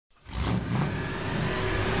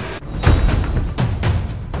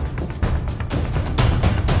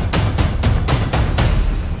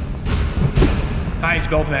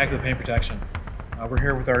Bill with Immaculate Paint Protection. We're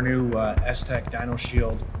here with our new Stek Dyno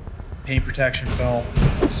Shield paint protection film,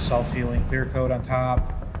 self-healing clear coat on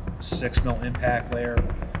top, 6mm impact layer,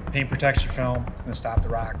 paint protection film, going to stop the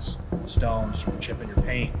rocks, stones from chipping your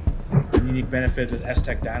paint. The unique benefit of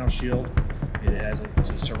Stek Dyno Shield, it's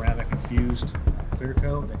a ceramic infused clear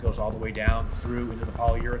coat that goes all the way down through into the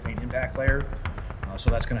polyurethane impact layer. So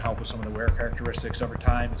that's going to help with some of the wear characteristics over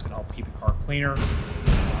time. It's going to help keep your car cleaner.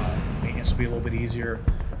 Maintenance will be a little bit easier.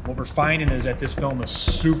 What we're finding is that this film is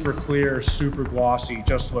super clear, super glossy,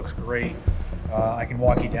 just looks great. I can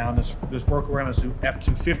walk you down this work. We're on this new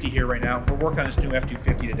F250 here right now. We're working on this new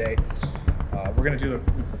F250 today. We're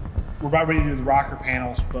about ready to do the rocker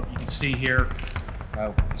panels, but you can see here,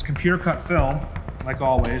 it's computer cut film, like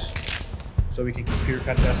always. So we can computer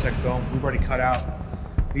cut the Stek film. We've already cut out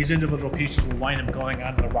these individual pieces. We'll wind up going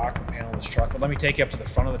onto the rocker panel of this truck. But let me take you up to the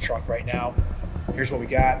front of the truck right now. Here's what we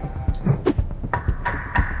got.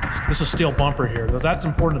 This is a steel bumper here. That's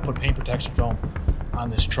important to put paint protection film on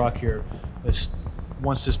this truck here.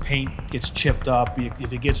 Once this paint gets chipped up,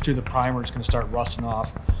 if it gets through the primer, it's going to start rusting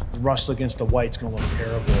off. The rust against the white's going to look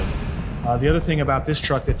terrible. The other thing about this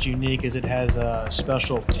truck that's unique is it has a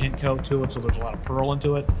special tint coat to it, so there's a lot of pearl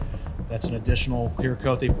into it. That's an additional clear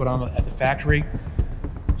coat they put on at the factory.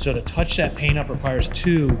 So to touch that paint up requires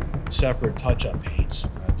 2 separate touch-up paints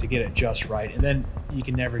to get it just right, and then you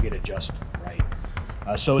can never get it just right.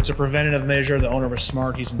 So it's a preventative measure. The owner was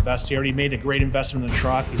smart. He already made a great investment in the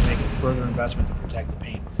truck. He's making a further investment to protect the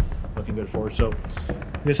paint, looking good forward. So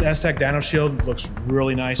this Stek Dyno Shield looks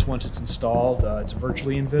really nice once it's installed. It's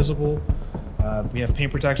virtually invisible. We have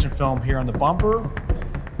paint protection film here on the bumper.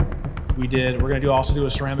 We're going to also do a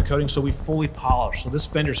ceramic coating, so we fully polished. So this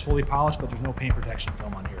fender's fully polished, but there's no paint protection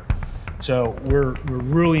film on here. So we're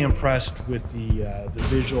really impressed with the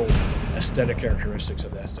visual aesthetic characteristics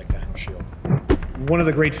of the Stek Dyno Shield. One of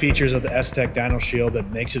the great features of the Stek Dyno Shield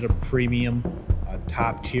that makes it a premium,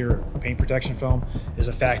 top tier paint protection film is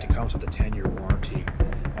the fact it comes with a 10-year warranty.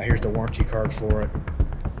 Here's the warranty card for it.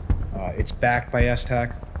 It's backed by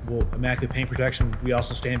Stek. Immaculate Paint Protection, we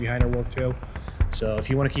also stand behind our work too. So if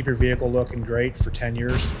you want to keep your vehicle looking great for 10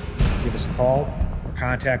 years, give us a call or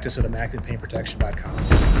contact us at immaculatepaintprotection.com.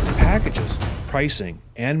 For packages, pricing,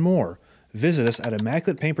 and more, visit us at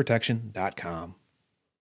immaculatepaintprotection.com.